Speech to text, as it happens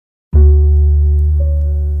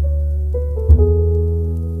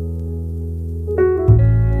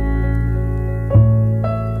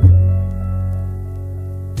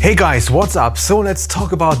Hey guys, what's up? So let's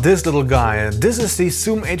talk about this little guy. This is the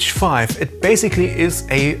Zoom H5. It basically is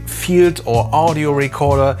a field or audio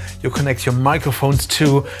recorder you connect your microphones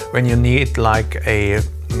to when you need like a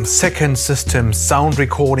second system sound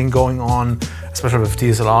recording going on, especially with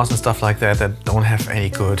DSLRs and stuff like that that don't have any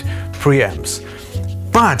good preamps.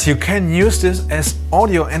 But you can use this as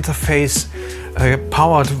audio interface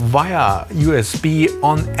powered via USB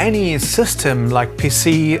on any system like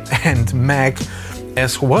PC and Mac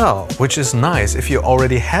as well, which is nice. If you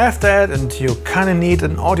already have that and you kind of need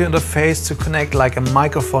an audio interface to connect like a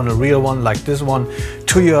microphone, a real one like this one,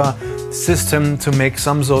 to your system to make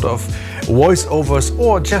some sort of voiceovers,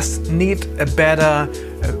 or just need a better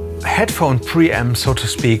headphone preamp, so to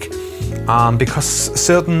speak, because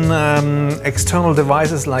certain external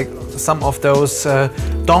devices like some of those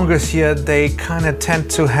dongles here, they kind of tend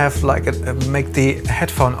to have like make the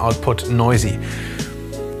headphone output noisy.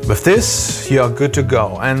 With this, you are good to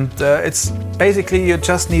go, and it's basically you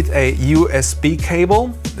just need a USB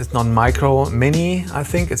cable. It's not micro, mini, I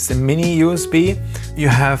think it's the mini USB. You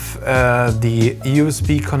have the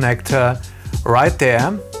USB connector right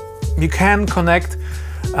there. You can connect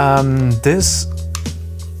this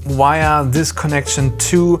via this connection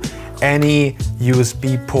to any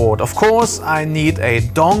USB port. Of course, I need a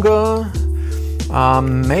dongle.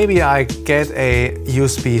 Maybe I get a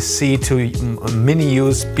USB-C to mini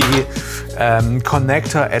USB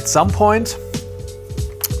connector at some point.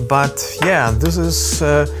 But yeah, this is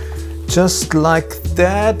just like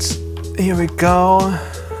that. Here we go.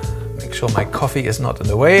 Make sure my coffee is not in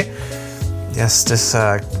the way. Yes, this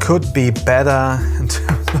could be better.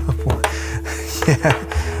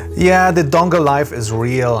 Yeah, the dongle life is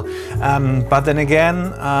real. But then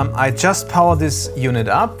again, I just power this unit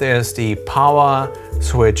up. There's the power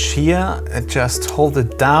switch here. I just hold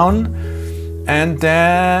it down and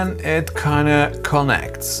then it kind of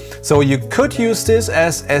connects. So you could use this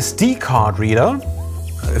as SD card reader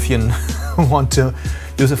if you want to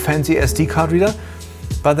use a fancy SD card reader.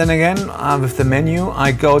 But then again, with the menu,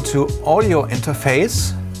 I go to audio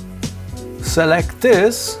interface, select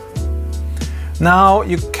this. Now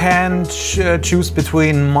you can choose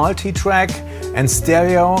between multi-track and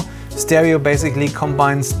stereo. Stereo basically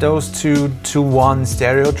combines those two to one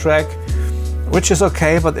stereo track, which is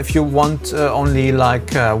okay, but if you want only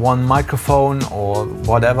like one microphone or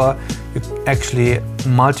whatever, actually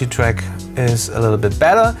multi-track is a little bit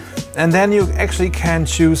better. And then you actually can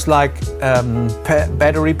choose like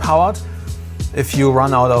battery powered. If you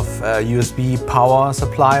run out of USB power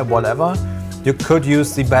supply, whatever, you could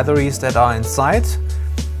use the batteries that are inside,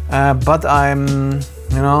 but I'm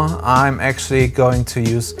actually going to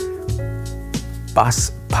use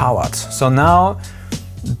bus powered. So now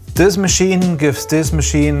this machine gives this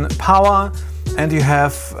machine power, and you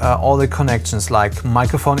have all the connections like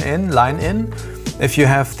microphone in, line in. If you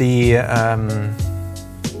have the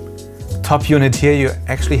top unit here, you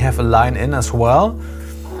actually have a line in as well.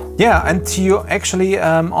 Yeah, and you actually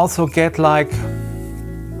also get like,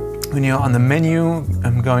 when you're on the menu,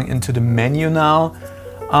 I'm going into the menu now,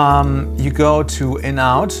 you go to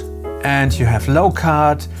in-out and you have low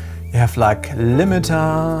cut, you have like limiter,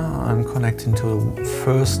 I'm connecting to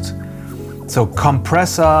first, so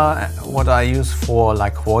compressor, what I use for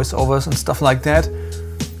like voiceovers and stuff like that.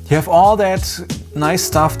 You have all that nice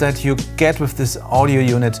stuff that you get with this audio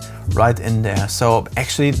unit right in there. So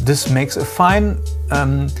actually this makes a fine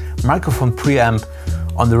microphone preamp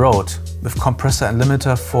on the road, with compressor and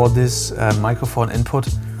limiter for this microphone input.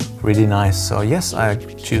 Really nice. So yes, I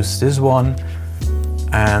choose this one,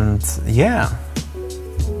 and yeah,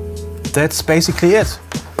 that's basically it.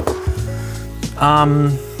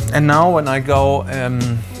 And now when I go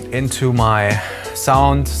into my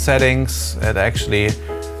sound settings, it actually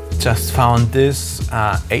just found this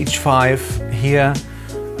H5 here,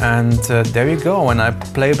 and there you go. When I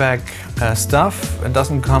play back stuff, it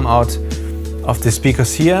doesn't come out of the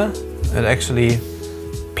speakers here. It actually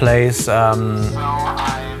plays, yeah,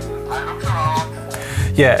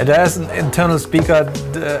 it has an internal speaker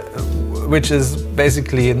which is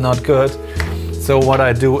basically not good. So what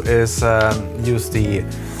I do is use the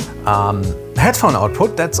headphone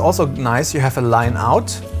output. That's also nice. You have a line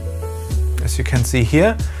out, as you can see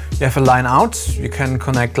here. You have a line out. You can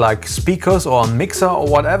connect like speakers or a mixer or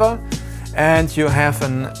whatever, and you have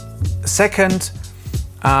a second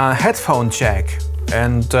headphone jack,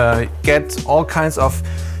 and get all kinds of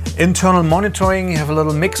internal monitoring. You have a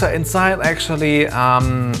little mixer inside actually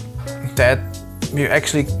that you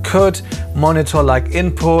actually could monitor like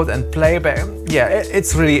input and playback. Yeah,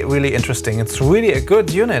 it's really interesting. It's really a good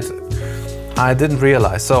unit. I didn't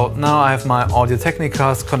realize. So now I have my Audio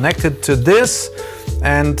Technicas connected to this,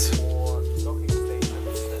 and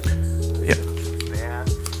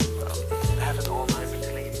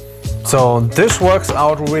so this works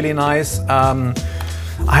out really nice.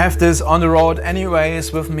 I have this on the road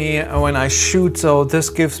anyways with me when I shoot, so this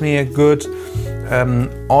gives me a good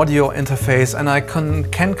audio interface, and I can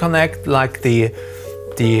connect like the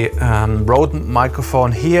Rode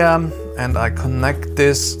microphone here, and I connect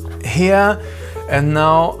this here, and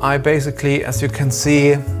now I basically, as you can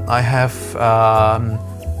see, I have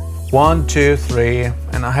 1, 2, 3,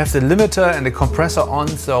 and I have the limiter and the compressor on,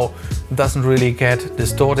 so it doesn't really get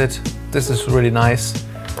distorted. This is really nice.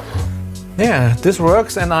 Yeah, this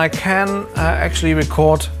works, and I can actually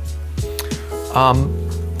record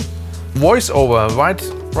voiceover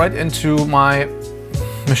right into my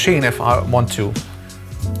machine if I want to.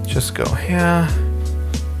 Just go here.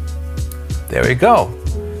 There we go.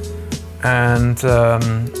 And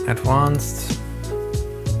advanced.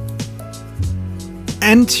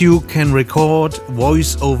 And you can record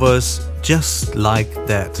voiceovers just like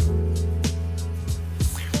that.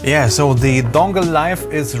 Yeah, so the dongle life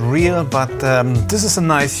is real, but this is a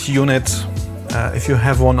nice unit. If you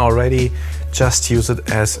have one already, just use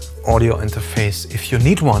it as audio interface if you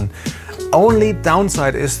need one. Only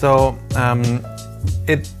downside is though,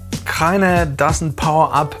 it kinda doesn't power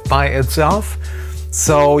up by itself.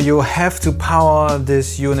 So you have to power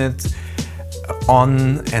this unit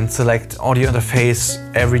on and select audio interface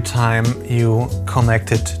every time you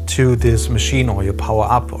connect it to this machine, or you power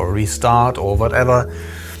up or restart or whatever.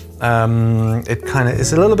 It kind of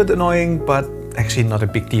is a little bit annoying, but actually not a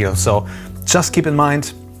big deal. So just keep in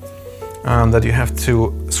mind that you have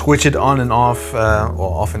to switch it on and off,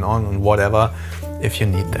 or off and on, and whatever, if you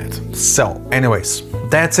need that. So anyways,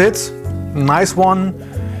 that's it. Nice one.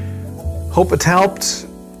 Hope it helped.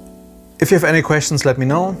 If you have any questions, let me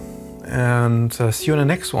know, and see you in the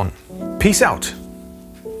next one. Peace out.